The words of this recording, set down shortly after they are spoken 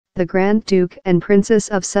The Grand Duke and Princess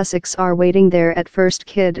of Sussex are waiting there at first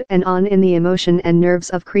kid and on in the emotion and nerves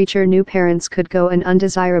of creature new parents could go an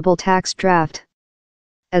undesirable tax draft.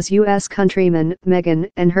 As U.S. countrymen, Meghan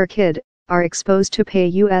and her kid are exposed to pay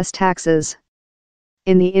U.S. taxes.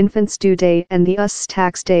 In the infant's due day and the US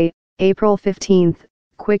tax day, April 15,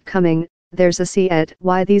 quick coming, there's a see at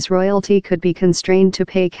why these royalty could be constrained to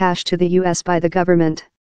pay cash to the U.S. by the government.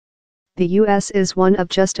 The U.S. is one of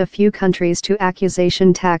just a few countries to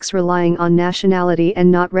accusation tax relying on nationality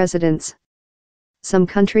and not residence. Some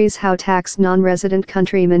countries how tax non-resident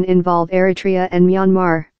countrymen involve Eritrea and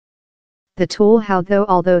Myanmar. The tool how though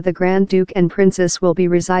although the Grand Duke and Princess will be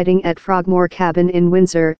residing at Frogmore Cabin in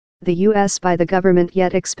Windsor, the U.S. by the government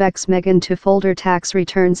yet expects Meghan to folder tax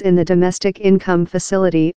returns in the Domestic Income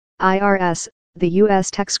Facility, IRS, the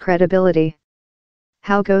U.S. tax credibility.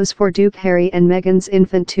 How goes for Duke Harry and Meghan's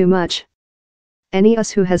infant too much? Any US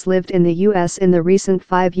who has lived in the U.S. in the recent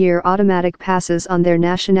 5-year automatic passes on their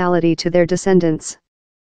nationality to their descendants.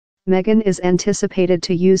 Meghan is anticipated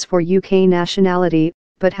to use for UK nationality,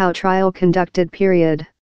 but how trial conducted period.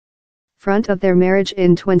 Front of their marriage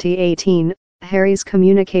in 2018, Harry's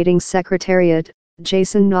communicating secretariat,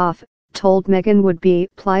 Jason Knopf, told Meghan would be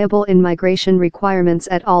pliable in migration requirements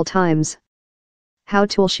at all times. How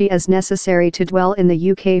tool she as necessary to dwell in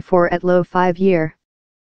the UK for at low 5-year.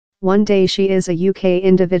 One day she is a UK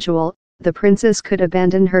individual, the princess could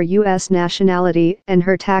abandon her US nationality and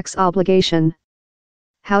her tax obligation.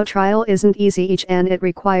 How trial isn't easy each and it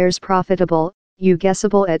requires profitable, you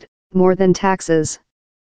guessable it, more than taxes.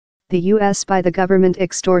 The U.S. by the government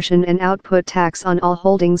extortion and output tax on all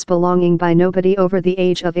holdings belonging by nobody over the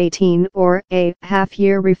age of 18 or a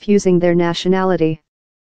half-year refusing their nationality.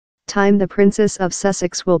 Time the Princess of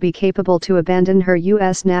Sussex will be capable to abandon her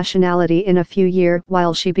U.S. nationality in a few years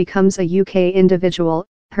while she becomes a UK individual,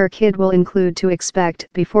 her kid will include to expect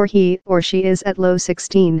before he or she is at low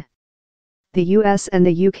 16. The US and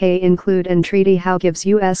the UK include an treaty how gives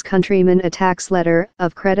US countrymen a tax letter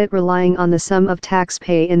of credit relying on the sum of tax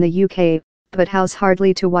pay in the UK, but how's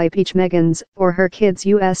hardly to wipe each Meghan's or her kid's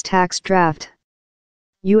US tax draft.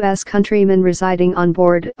 US countrymen residing on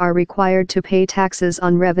board are required to pay taxes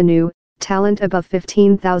on revenue, talent above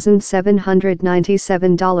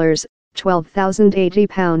 $15,797,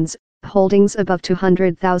 £12,080, holdings above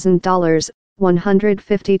 $200,000,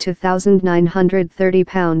 £150 to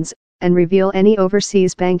 £1,930, and reveal any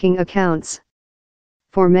overseas banking accounts.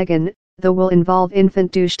 For Meghan, though will involve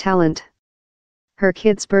infant douche talent. Her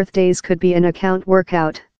kids' birthdays could be an account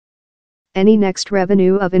workout. Any next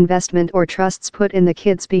revenue of investment or trusts put in the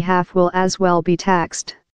kids' behalf will as well be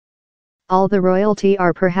taxed. All the royalty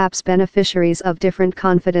are perhaps beneficiaries of different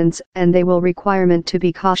confidence and they will requirement to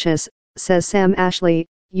be cautious, says Sam Ashley,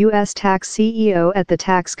 U.S. tax CEO at the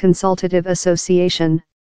Tax Consultative Association.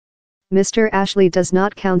 Mr. Ashley does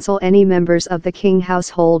not counsel any members of the King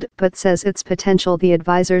household but says it's potential the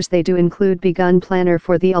advisors they do include begun planner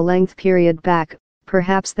for the a length period back,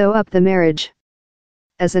 perhaps though up the marriage.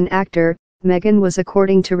 As an actor, Meghan was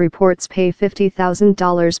according to reports pay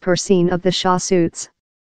 $50,000 per scene of the Shaw suits.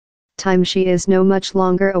 Time she is no much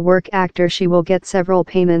longer a work actor she will get several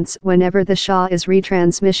payments whenever the Shaw is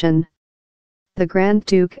retransmission. The Grand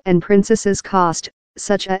Duke and Princess's cost,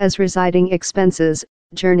 such as residing expenses,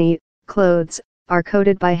 journey, clothes, are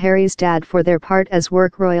coded by Harry's dad for their part as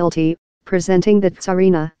work royalty, presenting the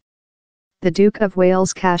Tsarina. The Duke of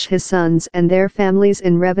Wales cash his sons and their families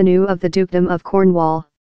in revenue of the Dukedom of Cornwall.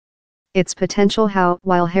 Its potential how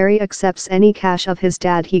while Harry accepts any cash of his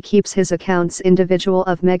dad he keeps his accounts individual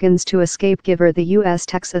of Meghan's to escape giver the U.S.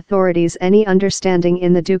 tax authorities any understanding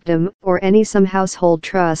in the dukedom or any some household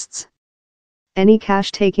trusts. Any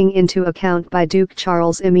cash taking into account by Duke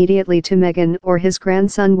Charles immediately to Meghan or his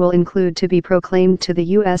grandson will include to be proclaimed to the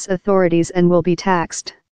U.S. authorities and will be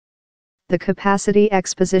taxed. The capacity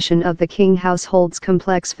exposition of the King household's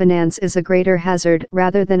complex finance is a greater hazard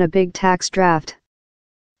rather than a big tax draft.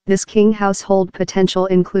 This King household potential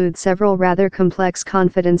includes several rather complex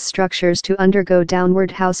confidence structures to undergo downward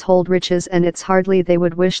household riches and it's hardly they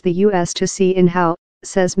would wish the U.S. to see in how,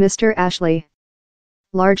 says Mr. Ashley.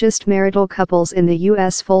 Largest marital couples in the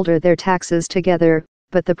U.S. folder their taxes together,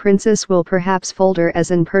 but the princess will perhaps folder as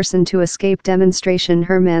in person to escape demonstration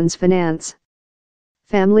her man's finance.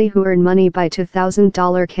 Family who earn money by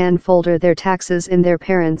 $2,000 can folder their taxes in their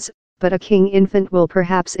parents, but a king infant will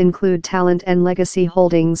perhaps include talent and legacy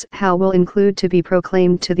holdings how will include to be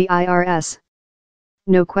proclaimed to the IRS.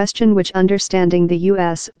 No question which understanding the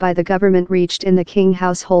U.S. by the government reached in the King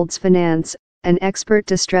household's finance, an expert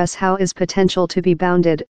distress how is potential to be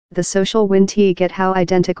bounded, the social win-t get how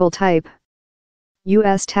identical type.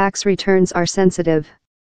 U.S. tax returns are sensitive.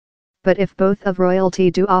 but if both of royalty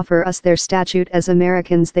do offer us their statute as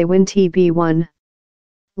Americans they win TB1.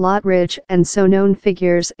 Lotridge and so known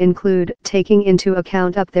figures include taking into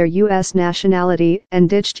account up their U.S. nationality and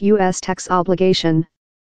ditched U.S. tax obligation.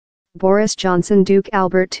 Boris Johnson Duke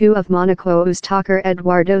Albert II of Monaco Ustacher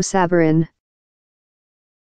Eduardo Saverin.